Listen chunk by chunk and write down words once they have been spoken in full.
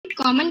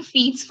common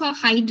feats for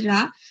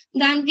Hydra,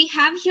 then we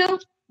have here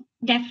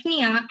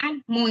Daphnia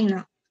and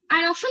Moina.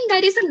 And often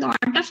there is a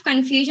lot of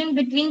confusion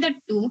between the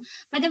two,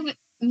 whether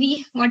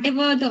we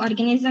whatever the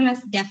organism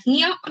as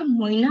Daphnia or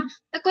Moina,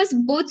 because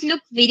both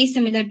look very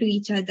similar to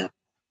each other.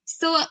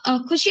 So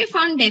Kushi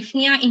found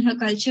Daphnia in her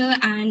culture,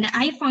 and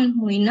I found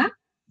Moina.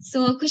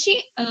 So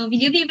Kushi, will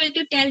you be able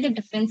to tell the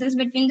differences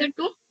between the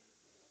two?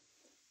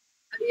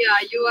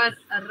 Yeah, you are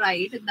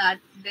right that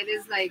there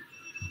is like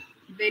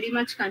very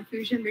much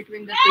confusion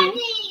between the two.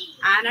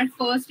 And at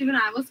first, even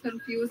I was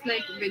confused,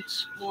 like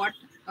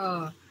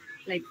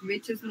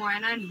which is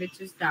Moina and which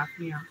is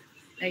Daphnia.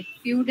 Like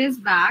few days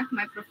back,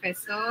 my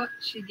professor,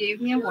 she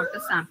gave me a water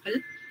sample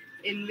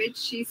in which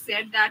she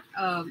said that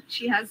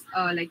she has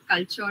like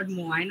cultured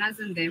Moinas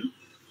in them,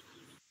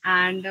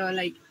 and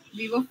like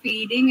we were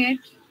feeding it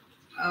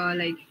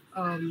like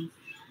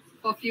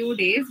for few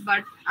days,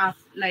 but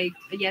like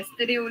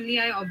yesterday only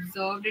I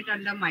observed it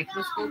under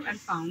microscope and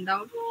found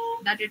out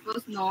that it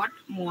was not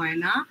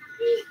Moina,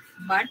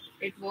 but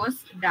it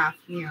was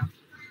Daphnia.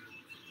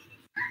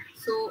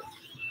 So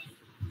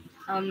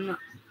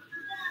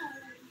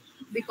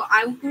because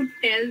I could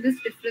tell this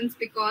difference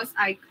because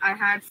I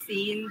had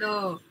seen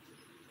the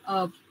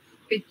uh,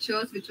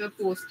 pictures which were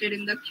posted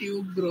in the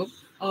Cube group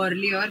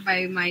earlier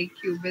by my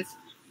cubist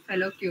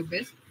fellow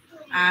cubist,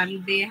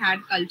 and they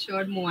had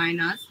cultured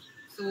Moinas.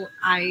 So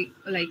I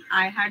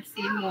had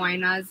seen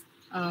Moinas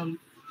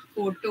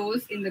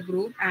photos in the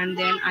group, and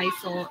then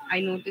I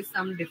noticed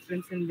some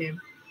difference in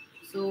them.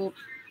 So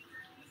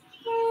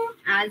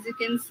as you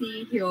can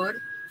see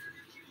here,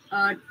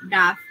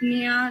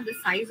 Daphnia, the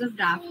size of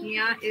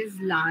Daphnia is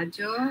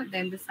larger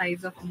than the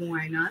size of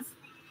Moinas,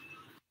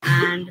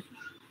 and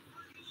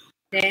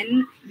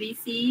then we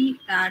see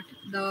that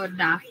the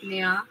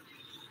Daphnia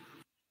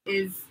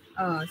is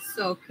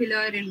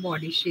circular in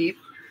body shape,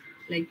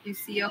 like you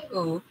see a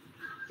curve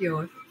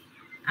here,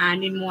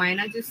 and in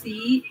Moina you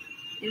see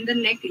in the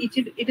neck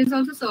it is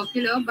also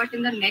circular, but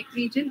in the neck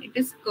region it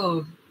is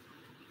curved.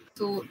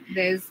 So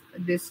there's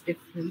this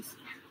difference.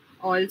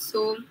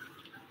 Also,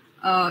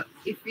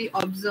 if we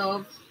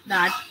observe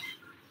that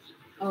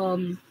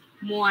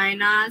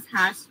Moinas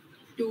has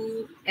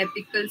two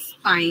apical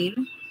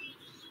spine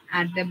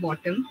at the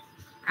bottom,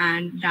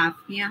 and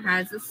Daphnia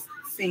has a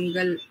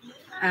single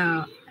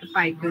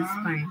apical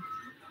spine.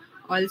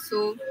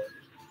 Also,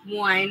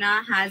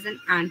 Moina has an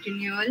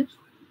antennual,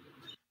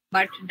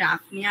 but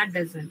Daphnia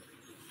doesn't.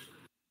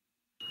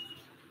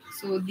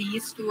 So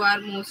these two are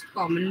most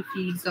common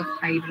feeds of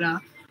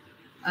Hydra.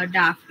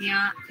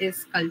 Daphnia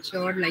is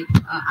cultured, like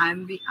I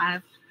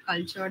have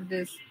cultured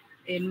this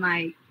in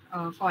my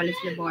college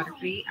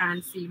laboratory,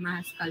 and Seema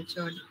has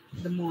cultured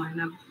the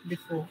Moina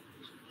before.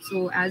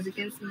 So as you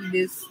can see,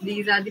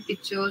 these are the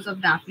pictures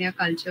of Daphnia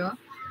culture.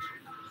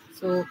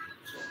 So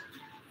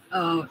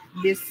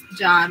this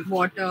jar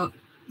full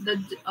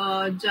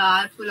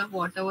of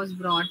water was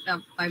brought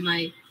up by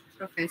my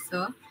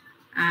professor,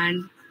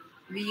 and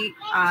we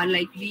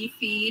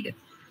feed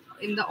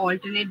in the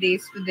alternate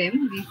days to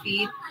them. We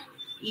feed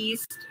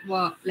east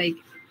like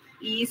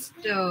east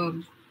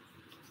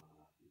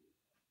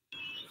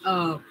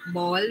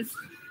balls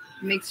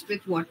mixed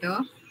with water,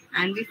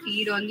 and we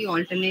feed on the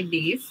alternate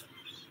days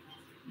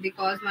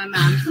because my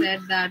ma'am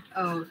said that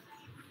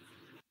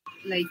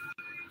like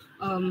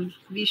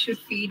we should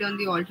feed on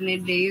the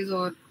alternate days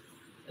or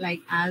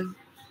like as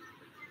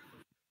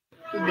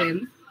to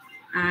them.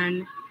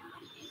 And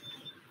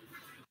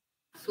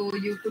so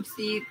you could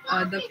see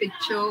the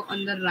picture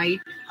on the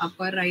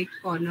upper right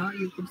corner.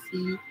 You could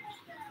see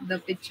the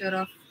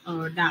picture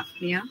of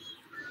Daphnia.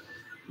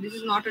 This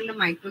is not under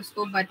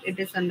microscope, but it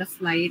is under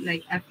slide.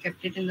 Like I've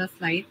kept it in the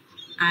slide,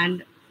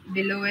 and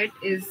below it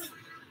is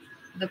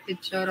the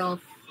picture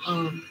of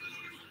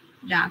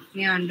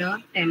Daphnia under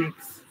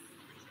 10x.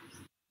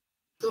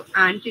 So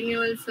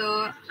antennuals,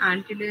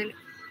 antennual.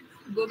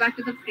 Go back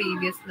to the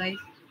previous slide.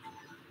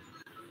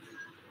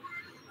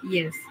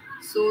 Yes.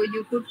 So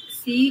you could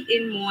see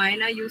in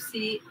Moina, you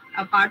see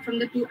apart from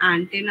the two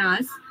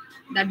antennas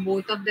that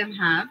both of them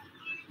have,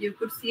 you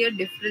could see a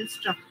different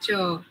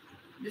structure.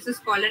 This is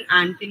called an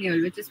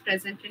antennual, which is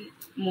present in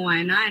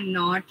Moina and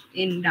not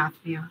in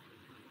Daphnia.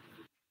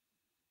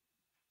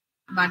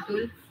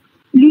 Batul?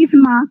 Please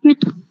mark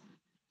it.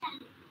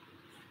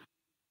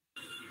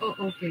 Oh,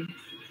 okay.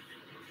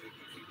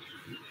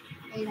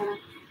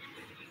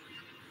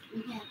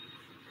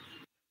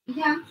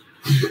 Yeah.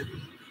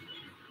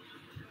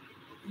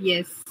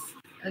 Yes,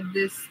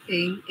 this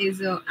thing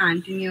is a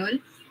antennual,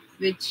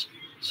 which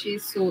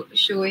she's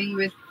showing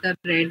with the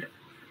red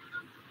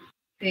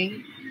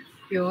thing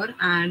here,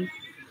 and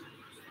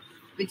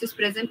which is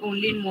present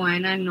only in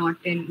Moina and not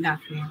in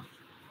Daphnia.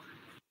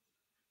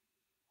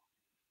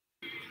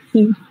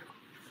 Okay.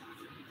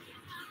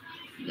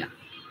 Yeah.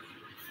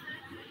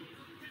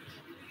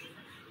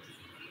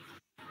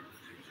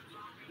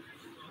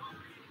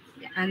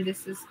 Yeah. And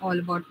this is all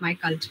about my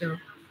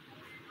culture.